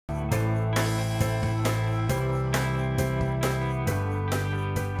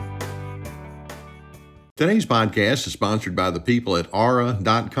Today's podcast is sponsored by the people at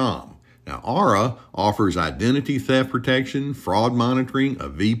Aura.com. Now, Aura offers identity theft protection, fraud monitoring, a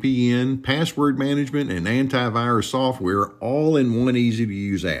VPN, password management, and antivirus software all in one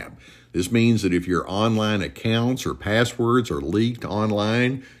easy-to-use app. This means that if your online accounts or passwords are leaked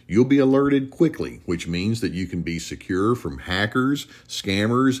online, you'll be alerted quickly, which means that you can be secure from hackers,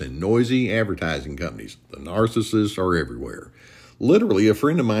 scammers, and noisy advertising companies. The narcissists are everywhere. Literally, a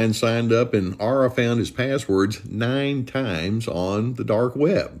friend of mine signed up and Aura found his passwords 9 times on the dark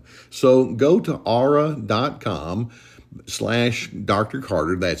web. So go to aura.com/Dr.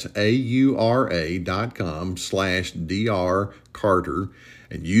 Carter. That's AURA.com/Dr. Carter.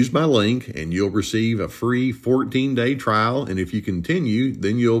 And use my link and you'll receive a free 14-day trial. And if you continue,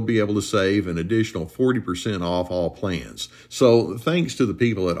 then you'll be able to save an additional 40% off all plans. So thanks to the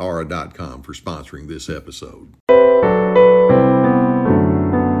people at Aura.com for sponsoring this episode.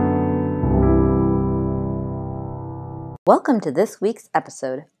 Welcome to this week's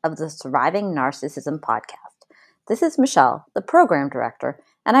episode of the Surviving Narcissism podcast. This is Michelle, the program director,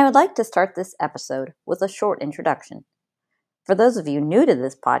 and I would like to start this episode with a short introduction. For those of you new to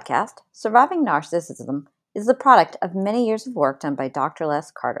this podcast, Surviving Narcissism is the product of many years of work done by Dr. Les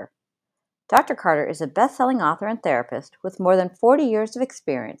Carter. Dr. Carter is a best-selling author and therapist with more than 40 years of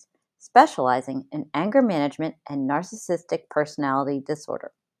experience specializing in anger management and narcissistic personality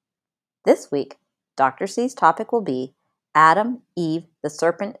disorder. This week, Dr. C's topic will be Adam, Eve, the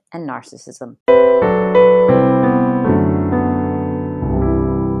Serpent, and Narcissism.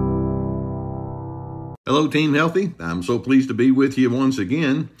 Hello, Team Healthy. I'm so pleased to be with you once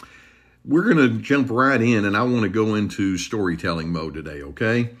again. We're going to jump right in, and I want to go into storytelling mode today,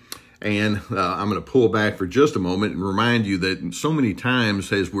 okay? And I'm going to pull back for just a moment and remind you that so many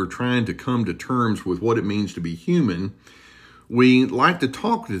times as we're trying to come to terms with what it means to be human, we like to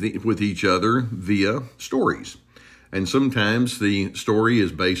talk with each other via stories. And sometimes the story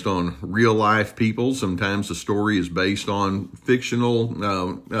is based on real life people. Sometimes the story is based on fictional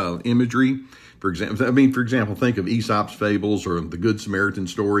imagery. For example, think of Aesop's fables or the Good Samaritan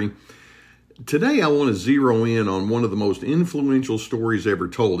story. Today, I want to zero in on one of the most influential stories ever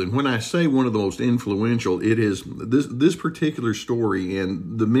told. And when I say one of the most influential, it is this particular story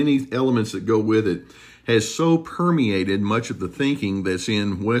and the many elements that go with it has so permeated much of the thinking that's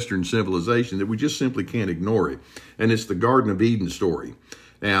in Western civilization that we just simply can't ignore it. And it's the Garden of Eden story.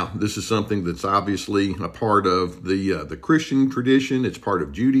 Now, this is something that's obviously a part of the Christian tradition. It's part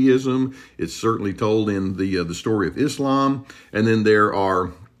of Judaism. It's certainly told in the story of Islam. And then there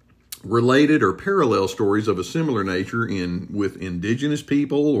are related or parallel stories of a similar nature with indigenous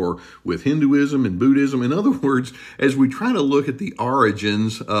people or with Hinduism and Buddhism. In other words, as we try to look at the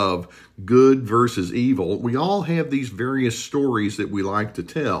origins of good versus evil, we all have these various stories that we like to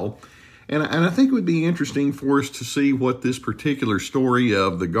tell. And I think it would be interesting for us to see what this particular story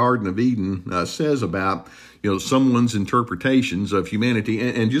of the Garden of Eden says about, someone's interpretations of humanity.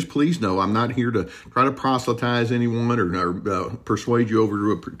 And just please know, I'm not here to try to proselytize anyone or persuade you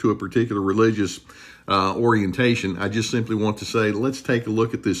over to a particular religious orientation. I just simply want to say, let's take a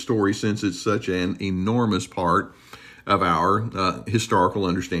look at this story since it's such an enormous part of our historical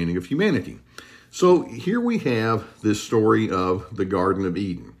understanding of humanity. So here we have this story of the Garden of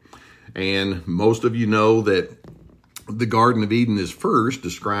Eden. And most of you know that the Garden of Eden is first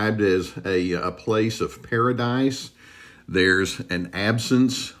described as a place of paradise. There's an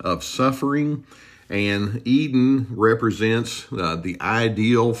absence of suffering, and Eden represents the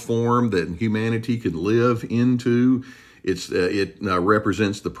ideal form that humanity could live into. It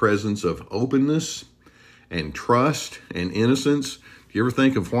represents the presence of openness and trust and innocence. Do you ever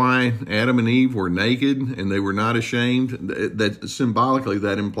think of why Adam and Eve were naked and they were not ashamed? That symbolically,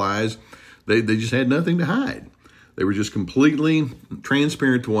 that implies they just had nothing to hide. They were just completely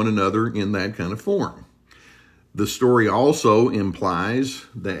transparent to one another in that kind of form. The story also implies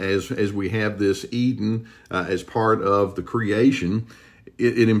that as we have this Eden as part of the creation,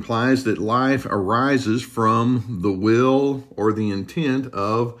 it implies that life arises from the will or the intent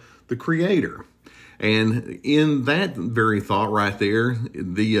of the Creator. And in that very thought right there,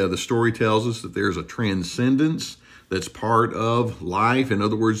 the story tells us that there's a transcendence that's part of life. In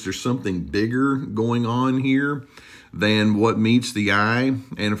other words, there's something bigger going on here than what meets the eye.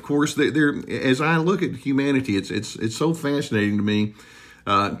 And of course, as I look at humanity, it's so fascinating to me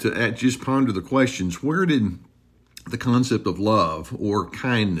to just ponder the questions: where did the concept of love or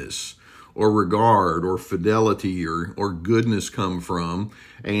kindness or regard or fidelity or goodness come from?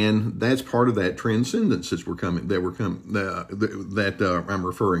 And that's part of that transcendence that I'm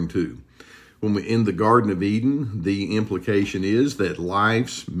referring to. When in the Garden of Eden, the implication is that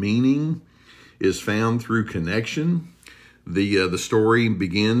life's meaning is found through connection. The story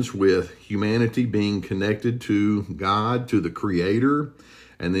begins with humanity being connected to God, to the Creator,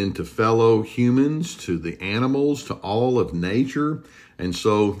 and then to fellow humans, to the animals, to all of nature. And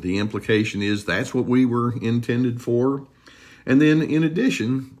so the implication is that's what we were intended for. And then in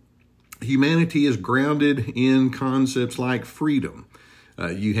addition, humanity is grounded in concepts like freedom.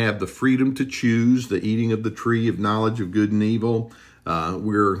 You have the freedom to choose the eating of the tree of knowledge of good and evil.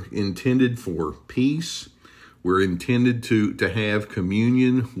 We're intended for peace. We're intended to have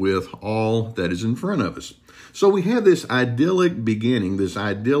communion with all that is in front of us. So we have this idyllic beginning, this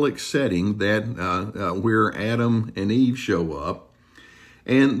idyllic setting that where Adam and Eve show up.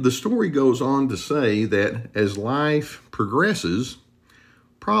 And the story goes on to say that as life progresses,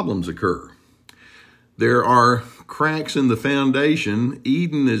 problems occur. There are cracks in the foundation.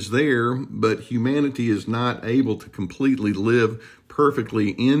 Eden is there, but humanity is not able to completely live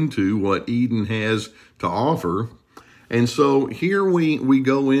perfectly into what Eden has to offer. And so here we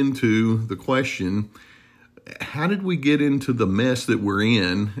go into the question, how did we get into the mess that we're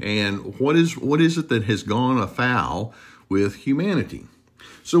in, and what is it that has gone afoul with humanity?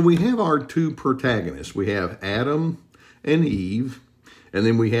 So we have our two protagonists. We have Adam and Eve, and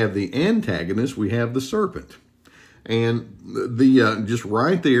then we have the antagonist, we have the serpent. And the just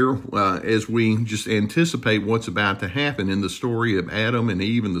right there, as we just anticipate what's about to happen in the story of Adam and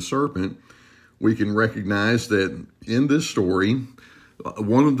Eve and the serpent, we can recognize that in this story,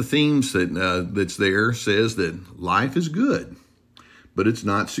 one of the themes that's there says that life is good, but it's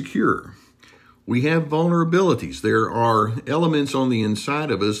not secure. We have vulnerabilities. There are elements on the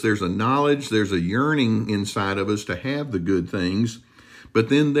inside of us. There's a knowledge, there's a yearning inside of us to have the good things. But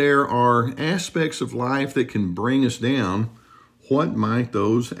then there are aspects of life that can bring us down. What might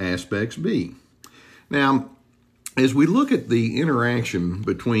those aspects be? Now, as we look at the interaction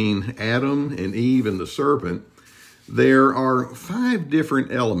between Adam and Eve and the serpent, there are 5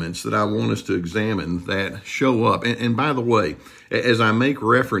 different elements that I want us to examine that show up. And by the way, as I make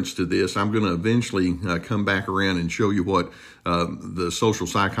reference to this, I'm going to eventually come back around and show you what the social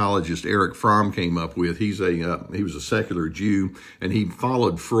psychologist Erich Fromm came up with. He was a secular Jew, and he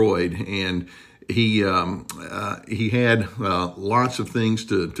followed Freud, and he had lots of things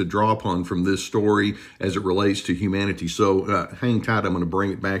to draw upon from this story as it relates to humanity. So hang tight. I'm going to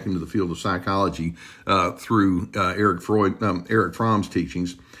bring it back into the field of psychology through Erich Fromm's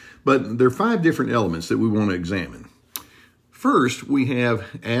teachings. But there are 5 different elements that we want to examine. First, we have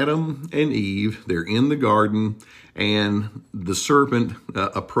Adam and Eve. They're in the garden, and the serpent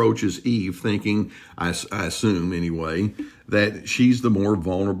approaches Eve thinking, I assume anyway, that she's the more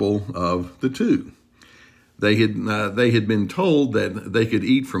vulnerable of the two. They had been told that they could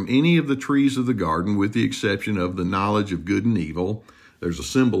eat from any of the trees of the garden with the exception of the knowledge of good and evil. There's a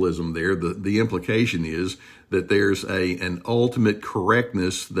symbolism there. The implication is that there's an ultimate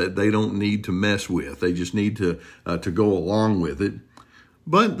correctness that they don't need to mess with. They just need to go along with it.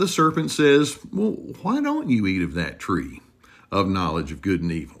 But the serpent says, well, why don't you eat of that tree of knowledge of good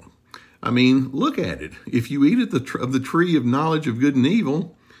and evil? I mean, look at it. If you eat of the tree of knowledge of good and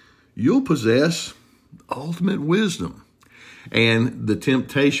evil, you'll possess ultimate wisdom. And the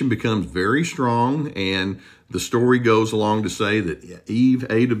temptation becomes very strong, and the story goes along to say that Eve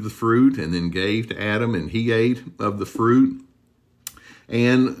ate of the fruit and then gave to Adam, and he ate of the fruit.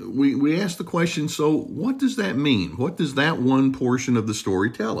 And we ask the question, so what does that mean? What does that one portion of the story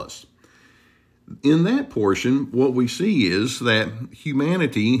tell us? In that portion, what we see is that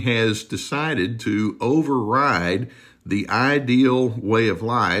humanity has decided to override the ideal way of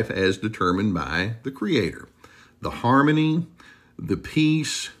life as determined by the Creator. The harmony, the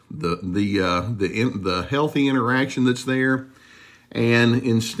peace, the healthy interaction that's there. And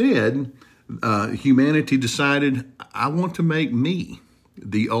instead, humanity decided, I want to make me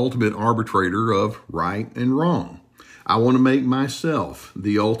the ultimate arbitrator of right and wrong. I want to make myself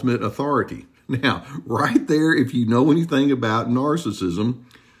the ultimate authority. Now, right there, if you know anything about narcissism,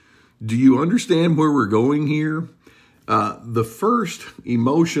 do you understand where we're going here? The first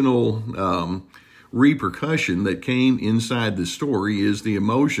emotional repercussion that came inside the story is the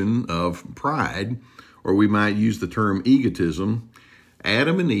emotion of pride, or we might use the term egotism.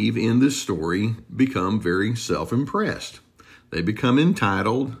 Adam and Eve in this story become very self-impressed. They become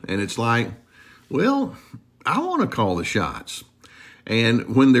entitled, and it's like, well, I want to call the shots.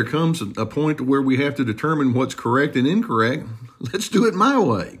 And when there comes a point where we have to determine what's correct and incorrect, let's do it my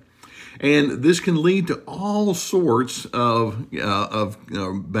way. And this can lead to all sorts of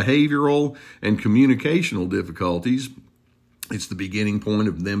behavioral and communicational difficulties. It's the beginning point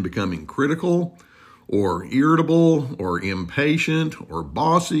of them becoming critical, or irritable or impatient or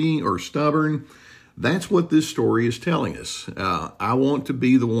bossy or stubborn. That's what this story is telling us. I want to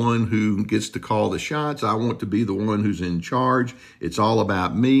be the one who gets to call the shots. I want to be the one who's in charge. It's all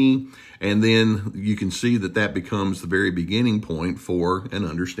about me. And then you can see that that becomes the very beginning point for an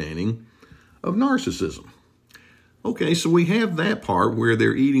understanding of narcissism. Okay, so we have that part where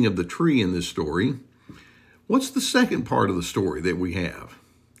they're eating of the tree in this story. What's the second part of the story that we have?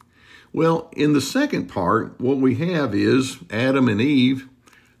 Well, in the second part, what we have is Adam and Eve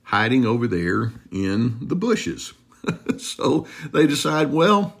hiding over there in the bushes. So they decide,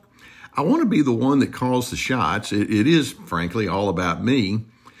 well, I want to be the one that calls the shots. It is, frankly, all about me.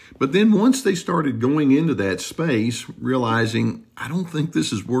 But then once they started going into that space, realizing, I don't think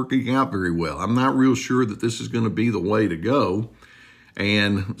this is working out very well. I'm not real sure that this is going to be the way to go.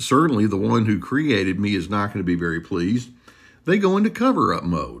 And certainly the one who created me is not going to be very pleased. They go into cover-up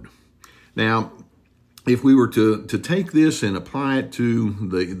mode. Now, if we were to take this and apply it to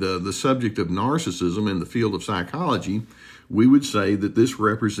the subject of narcissism in the field of psychology, we would say that this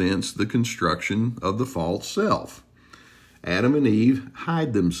represents the construction of the false self. Adam and Eve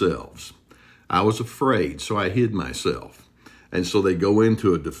hide themselves. I was afraid, so I hid myself. And so they go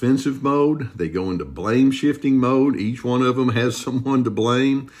into a defensive mode. They go into blame-shifting mode. Each one of them has someone to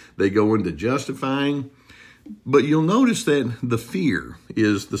blame. They go into justifying. But you'll notice that the fear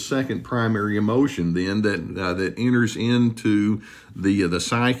is the second primary emotion then that enters into the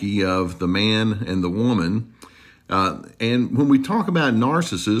psyche of the man and the woman. And when we talk about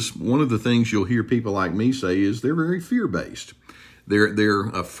narcissists, one of the things you'll hear people like me say is they're very fear-based. They're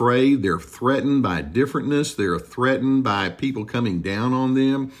afraid, they're threatened by differentness, they're threatened by people coming down on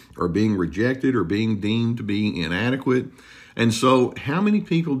them or being rejected or being deemed to be inadequate. And so how many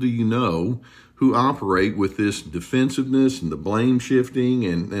people do you know who operate with this defensiveness and the blame shifting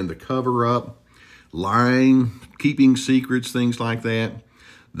and the cover-up, lying, keeping secrets, things like that?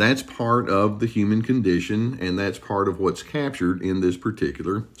 That's part of the human condition, and that's part of what's captured in this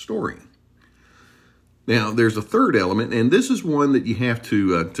particular story. Now, there's a third element, and this is one that you have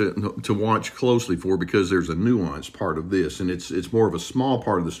to watch closely for because there's a nuanced part of this, and it's more of a small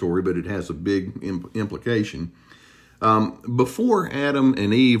part of the story, but it has a big implication. Before Adam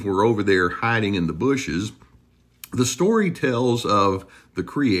and Eve were over there hiding in the bushes, the story tells of the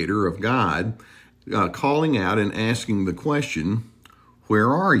Creator, of God, calling out and asking the question, where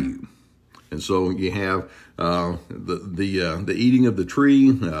are you? And so you have the eating of the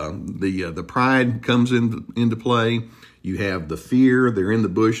tree, the pride comes into play. You have the fear, they're in the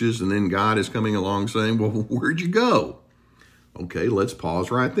bushes, and then God is coming along saying, well, where'd you go? Okay, let's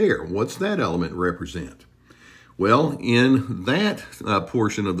pause right there. What's that element represent? Well, in that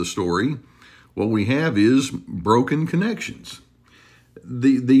portion of the story, what we have is broken connections.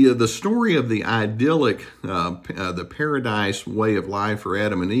 The story of the idyllic, the paradise way of life for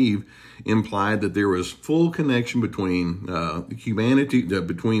Adam and Eve implied that there was full connection between humanity,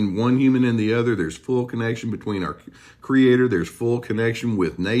 between one human and the other. There's full connection between our Creator. There's full connection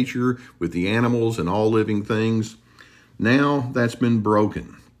with nature, with the animals and all living things. Now that's been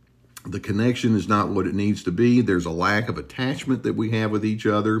broken. The connection is not what it needs to be. There's a lack of attachment that we have with each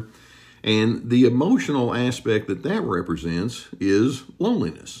other. And the emotional aspect that represents is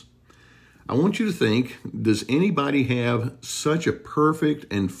loneliness. I want you to think, does anybody have such a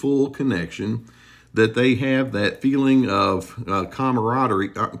perfect and full connection that they have that feeling of camaraderie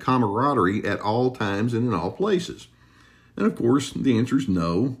at all times and in all places? And of course, the answer is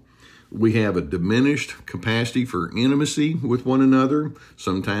no. We have a diminished capacity for intimacy with one another.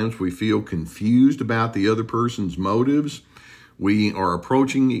 Sometimes we feel confused about the other person's motives. We are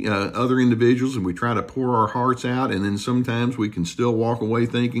approaching other individuals and we try to pour our hearts out, and then sometimes we can still walk away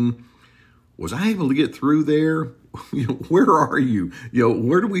thinking, was I able to get through there? Where are you?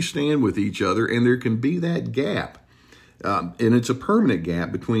 Where do we stand with each other? And there can be that gap. And it's a permanent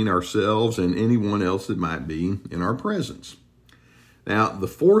gap between ourselves and anyone else that might be in our presence. Now, the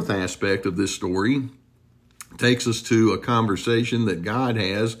fourth aspect of this story takes us to a conversation that God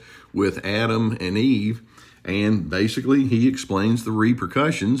has with Adam and Eve. And basically, he explains the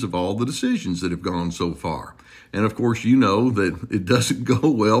repercussions of all the decisions that have gone so far. And of course, you know that it doesn't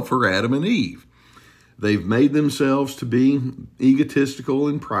go well for Adam and Eve. They've made themselves to be egotistical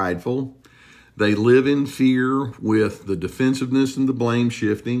and prideful. They live in fear with the defensiveness and the blame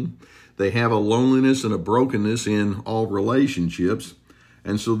shifting. They have a loneliness and a brokenness in all relationships.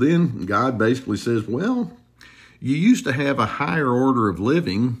 And so then God basically says, well, you used to have a higher order of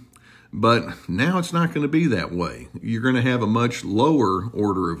living, But now it's not going to be that way. You're going to have a much lower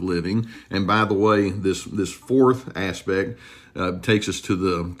order of living. And by the way, this fourth aspect takes us to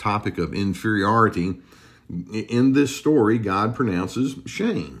the topic of inferiority. In this story, God pronounces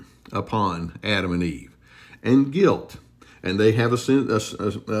shame upon Adam and Eve and guilt. And they have a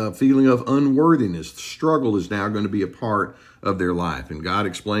feeling of unworthiness. The struggle is now going to be a part of their life. And God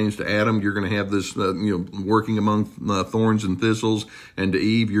explains to Adam, you're going to have this, working among thorns and thistles. And to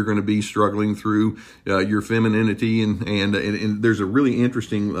Eve, you're going to be struggling through your femininity. And there's a really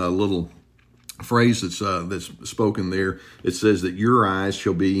interesting little phrase that's spoken there. It says that your eyes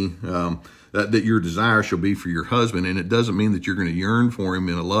shall be... that your desire shall be for your husband. And it doesn't mean that you're going to yearn for him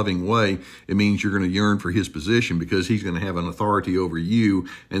in a loving way. It means you're going to yearn for his position because he's going to have an authority over you.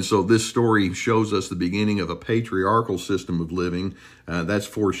 And so this story shows us the beginning of a patriarchal system of living. That's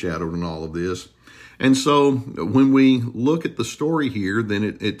foreshadowed in all of this. And so when we look at the story here, then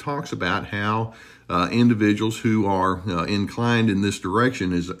it talks about how individuals who are inclined in this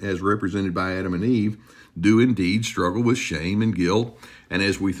direction, as represented by Adam and Eve, do indeed struggle with shame and guilt. And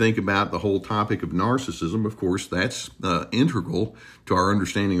as we think about the whole topic of narcissism, of course, that's integral to our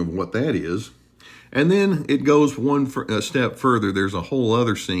understanding of what that is. And then it goes one step further. There's a whole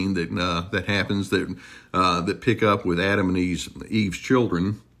other scene that happens that pick up with Adam and Eve's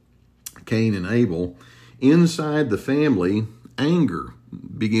children, Cain and Abel. Inside the family, anger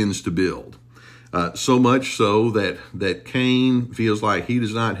begins to build. So much so that Cain feels like he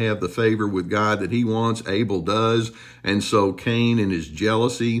does not have the favor with God that he wants. Abel does. And so Cain, in his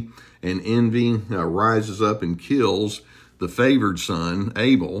jealousy and envy, rises up and kills the favored son,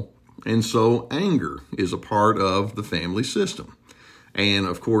 Abel. And so anger is a part of the family system. And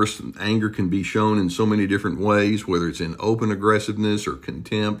of course, anger can be shown in so many different ways, whether it's in open aggressiveness or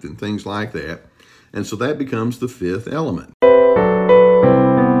contempt and things like that. And so that becomes the fifth element.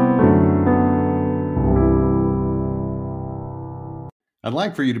 I'd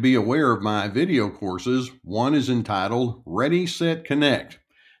like for you to be aware of my video courses. One is entitled Ready, Set, Connect.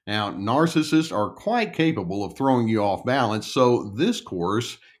 Now, narcissists are quite capable of throwing you off balance, so this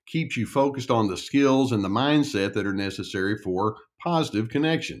course keeps you focused on the skills and the mindset that are necessary for positive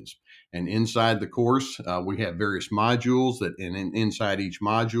connections. And inside the course, we have various modules and inside each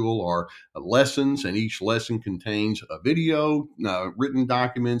module are lessons, and each lesson contains a video, written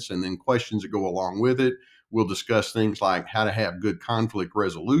documents, and then questions that go along with it. We'll discuss things like how to have good conflict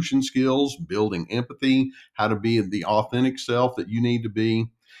resolution skills, building empathy, how to be the authentic self that you need to be.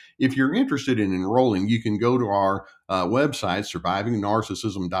 If you're interested in enrolling, you can go to our website,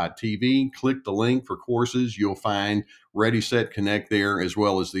 survivingnarcissism.tv, click the link for courses. You'll find Ready, Set, Connect there, as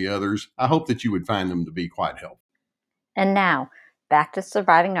well as the others. I hope that you would find them to be quite helpful. And now, back to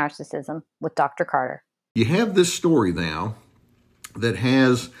Surviving Narcissism with Dr. Carter. You have this story now that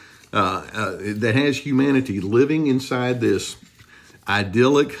has humanity living inside this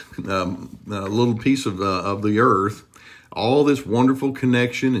idyllic little piece of the earth, all this wonderful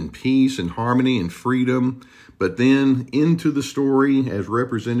connection and peace and harmony and freedom. But then into the story, as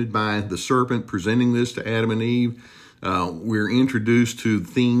represented by the serpent presenting this to Adam and Eve, we're introduced to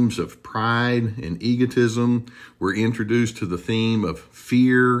themes of pride and egotism. We're introduced to the theme of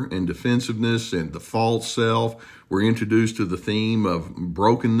fear and defensiveness and the false self. We're introduced to the theme of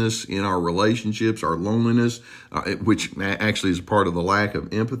brokenness in our relationships, our loneliness, which actually is a part of the lack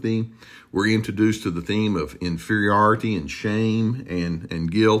of empathy. We're introduced to the theme of inferiority and shame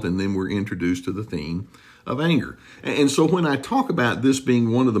and guilt, and then we're introduced to the theme of anger. And so when I talk about this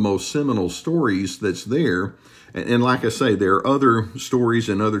being one of the most seminal stories that's there, and like I say, there are other stories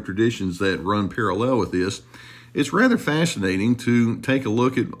and other traditions that run parallel with this, it's rather fascinating to take a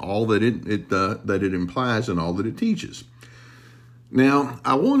look at all that it implies and all that it teaches. Now,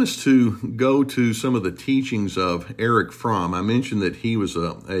 I want us to go to some of the teachings of Erich Fromm. I mentioned that he was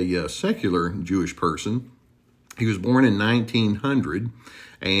a secular Jewish person. He was born in 1900,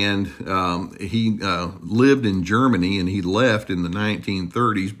 and he lived in Germany, and he left in the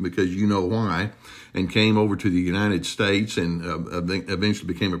 1930s because you know why, and came over to the United States and eventually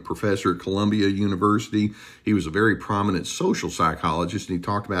became a professor at Columbia University. He was a very prominent social psychologist, and he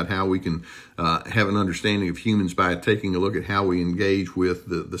talked about how we can have an understanding of humans by taking a look at how we engage with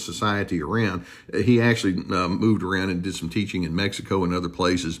the society around. He actually moved around and did some teaching in Mexico and other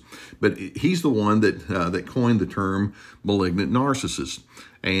places, but he's the one that coined the term malignant narcissist.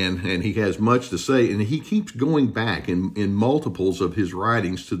 And he has much to say, and he keeps going back in multiples of his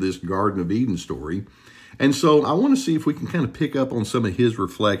writings to this Garden of Eden story. And so I want to see if we can kind of pick up on some of his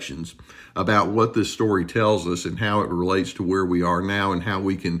reflections about what this story tells us and how it relates to where we are now, and how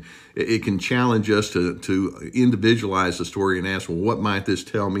it can challenge us to individualize the story and ask, well, what might this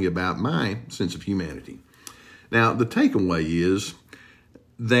tell me about my sense of humanity? Now, the takeaway is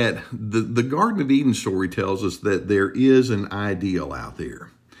that the Garden of Eden story tells us that there is an ideal out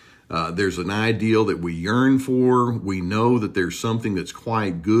there. There's an ideal that we yearn for. We know that there's something that's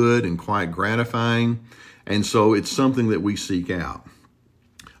quite good and quite gratifying, and so it's something that we seek out.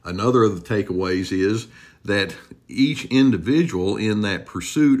 Another of the takeaways is that each individual in that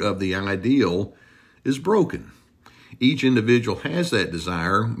pursuit of the ideal is broken. Each individual has that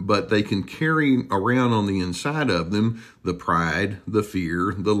desire, but they can carry around on the inside of them the pride, the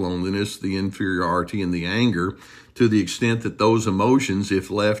fear, the loneliness, the inferiority, and the anger, to the extent that those emotions, if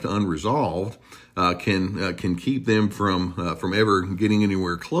left unresolved, can keep them from ever getting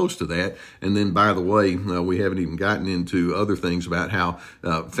anywhere close to that. And then, by the way, we haven't even gotten into other things about how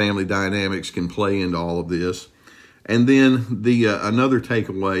family dynamics can play into all of this. And then another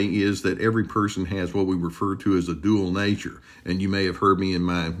takeaway is that every person has what we refer to as a dual nature. And you may have heard me in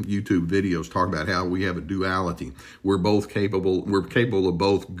my YouTube videos talk about how we have a duality. We're capable of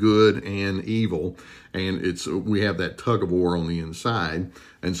both good and evil, and we have that tug of war on the inside.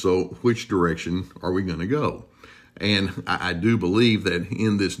 And so which direction are we going to go? And I do believe that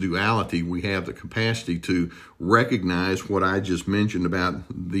in this duality, we have the capacity to recognize what I just mentioned about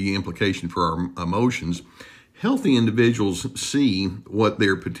the implication for our emotions. Healthy individuals see what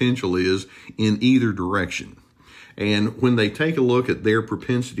their potential is in either direction. And when they take a look at their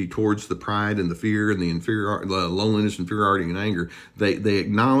propensity towards the pride and the fear and the loneliness, inferiority, and anger, they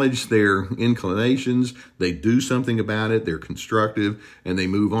acknowledge their inclinations, they do something about it, they're constructive, and they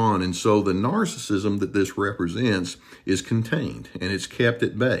move on. And so the narcissism that this represents is contained, and it's kept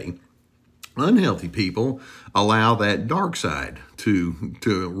at bay. Unhealthy people allow that dark side to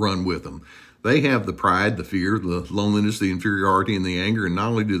run with them. They have the pride, the fear, the loneliness, the inferiority, and the anger, and not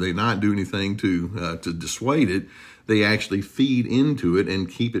only do they not do anything to dissuade it, they actually feed into it and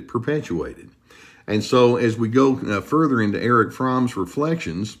keep it perpetuated. And so as we go further into Erich Fromm's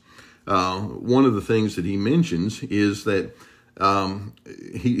reflections, one of the things that he mentions is that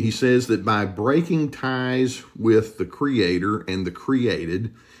he says that by breaking ties with the Creator and the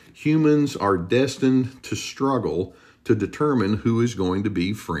created, humans are destined to struggle to determine who is going to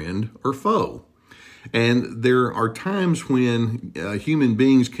be friend or foe. And there are times when human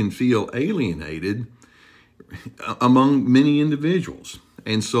beings can feel alienated among many individuals.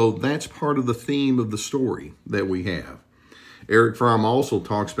 And so that's part of the theme of the story that we have. Erich Fromm also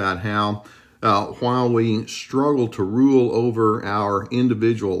talks about how while we struggle to rule over our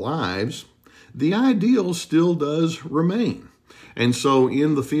individual lives, the ideal still does remain. And so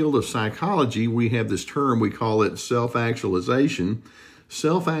in the field of psychology, we have this term, we call it self-actualization.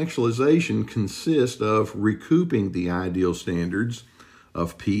 Self-actualization consists of recouping the ideal standards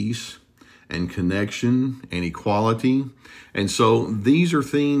of peace and connection and equality. And so these are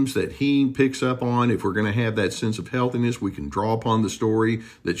themes that he picks up on. If we're going to have that sense of healthiness, we can draw upon the story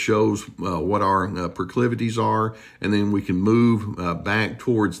that shows what our proclivities are, and then we can move back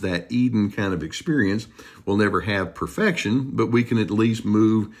towards that Eden kind of experience. We'll never have perfection, but we can at least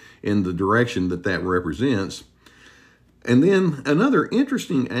move in the direction that represents. And then another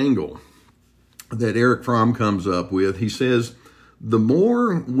interesting angle that Erich Fromm comes up with, he says, the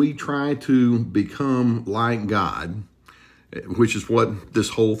more we try to become like God, which is what this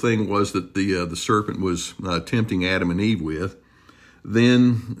whole thing was that the serpent was tempting Adam and Eve with,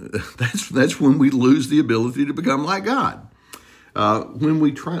 then that's when we lose the ability to become like God. When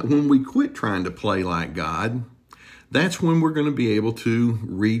we quit trying to play like God, that's when we're going to be able to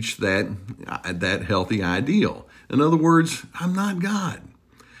reach that healthy ideal. In other words, I'm not God.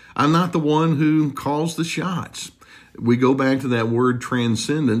 I'm not the one who calls the shots. We go back to that word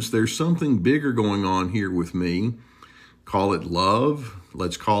transcendence. There's something bigger going on here with me. Call it love.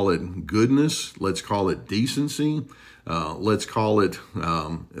 Let's call it goodness. Let's call it decency. Let's call it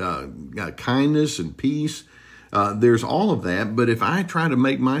kindness and peace. There's all of that. But if I try to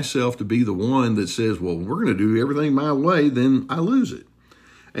make myself to be the one that says, well, we're going to do everything my way, then I lose it.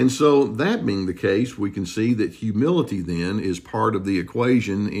 And so that being the case, we can see that humility then is part of the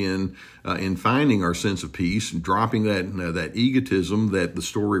equation in finding our sense of peace and dropping that egotism that the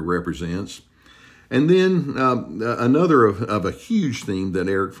story represents. And then another of a huge theme that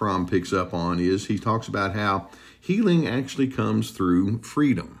Erich Fromm picks up on is he talks about how healing actually comes through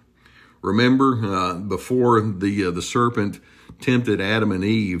freedom. Remember, before the serpent tempted Adam and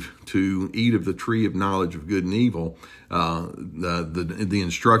Eve to eat of the tree of knowledge of good and evil, the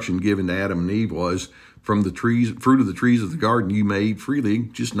instruction given to Adam and Eve was, from the fruit of the trees of the garden you may eat freely,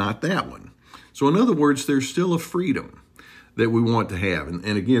 just not that one. So in other words, there's still a freedom that we want to have. And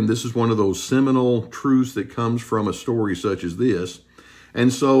again, this is one of those seminal truths that comes from a story such as this.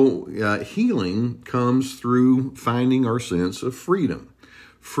 And so healing comes through finding our sense of freedom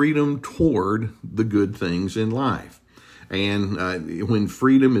toward the good things in life. And when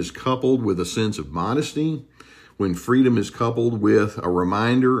freedom is coupled with a sense of modesty, when freedom is coupled with a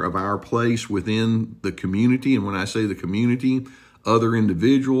reminder of our place within the community, and when I say the community, other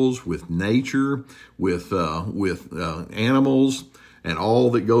individuals, with nature, with animals, and all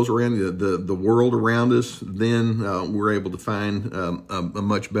that goes around the world around us, then we're able to find a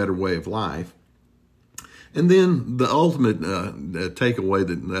much better way of life. And then the ultimate takeaway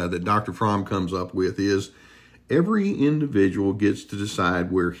that Dr. Fromm comes up with is every individual gets to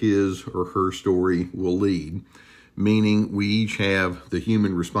decide where his or her story will lead, meaning we each have the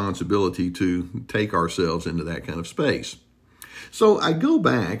human responsibility to take ourselves into that kind of space. So I go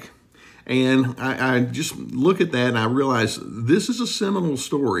back and I just look at that and I realize this is a seminal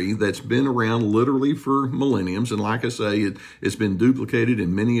story that's been around literally for millenniums. And like I say, it's been duplicated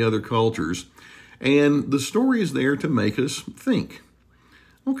in many other cultures. And the story is there to make us think.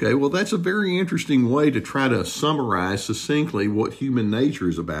 Okay, well, that's a very interesting way to try to summarize succinctly what human nature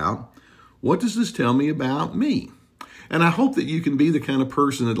is about. What does this tell me about me? And I hope that you can be the kind of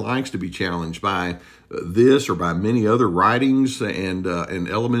person that likes to be challenged by this or by many other writings and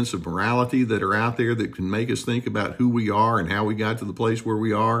elements of morality that are out there that can make us think about who we are and how we got to the place where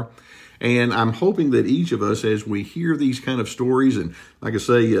we are. And I'm hoping that each of us, as we hear these kind of stories, and like I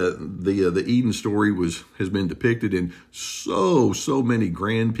say, the Eden story has been depicted in so many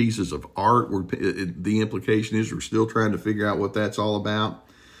grand pieces of art where the implication is we're still trying to figure out what that's all about,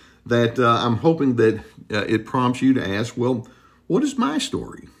 that I'm hoping that it prompts you to ask, well, what is my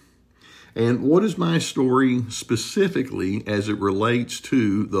story? And what is my story specifically as it relates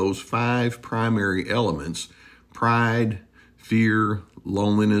to those 5 primary elements: pride, fear,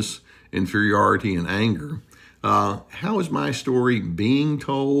 loneliness, inferiority, and anger? How is my story being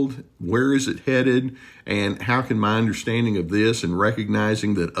told? Where is it headed? And how can my understanding of this and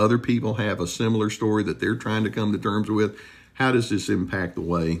recognizing that other people have a similar story that they're trying to come to terms with, how does this impact the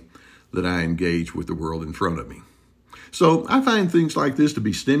way that I engage with the world in front of me? So I find things like this to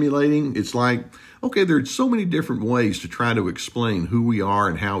be stimulating. It's like, okay, there's so many different ways to try to explain who we are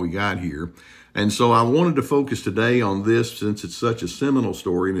and how we got here. And so I wanted to focus today on this since it's such a seminal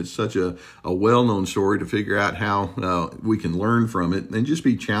story and it's such a well-known story, to figure out how we can learn from it and just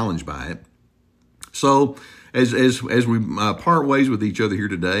be challenged by it. So as we part ways with each other here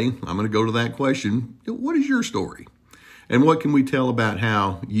today, I'm going to go to that question. What is your story? And what can we tell about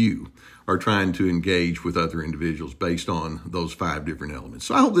how you are trying to engage with other individuals based on those 5 different elements?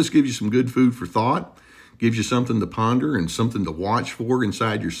 So I hope this gives you some good food for thought, gives you something to ponder and something to watch for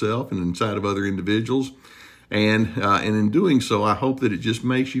inside yourself and inside of other individuals. And in doing so, I hope that it just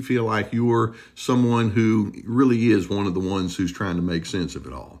makes you feel like you're someone who really is one of the ones who's trying to make sense of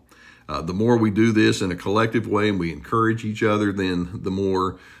it all. The more we do this in a collective way and we encourage each other, then the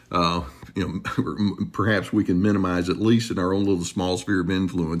more perhaps we can minimize, at least in our own little small sphere of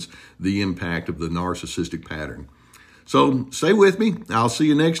influence, the impact of the narcissistic pattern. So stay with me. I'll see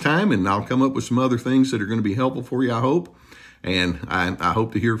you next time, and I'll come up with some other things that are going to be helpful for you, I hope. And I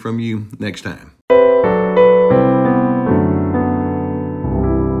hope to hear from you next time.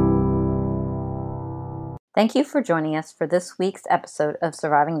 Thank you for joining us for this week's episode of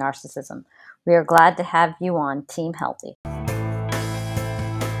Surviving Narcissism. We are glad to have you on Team Healthy.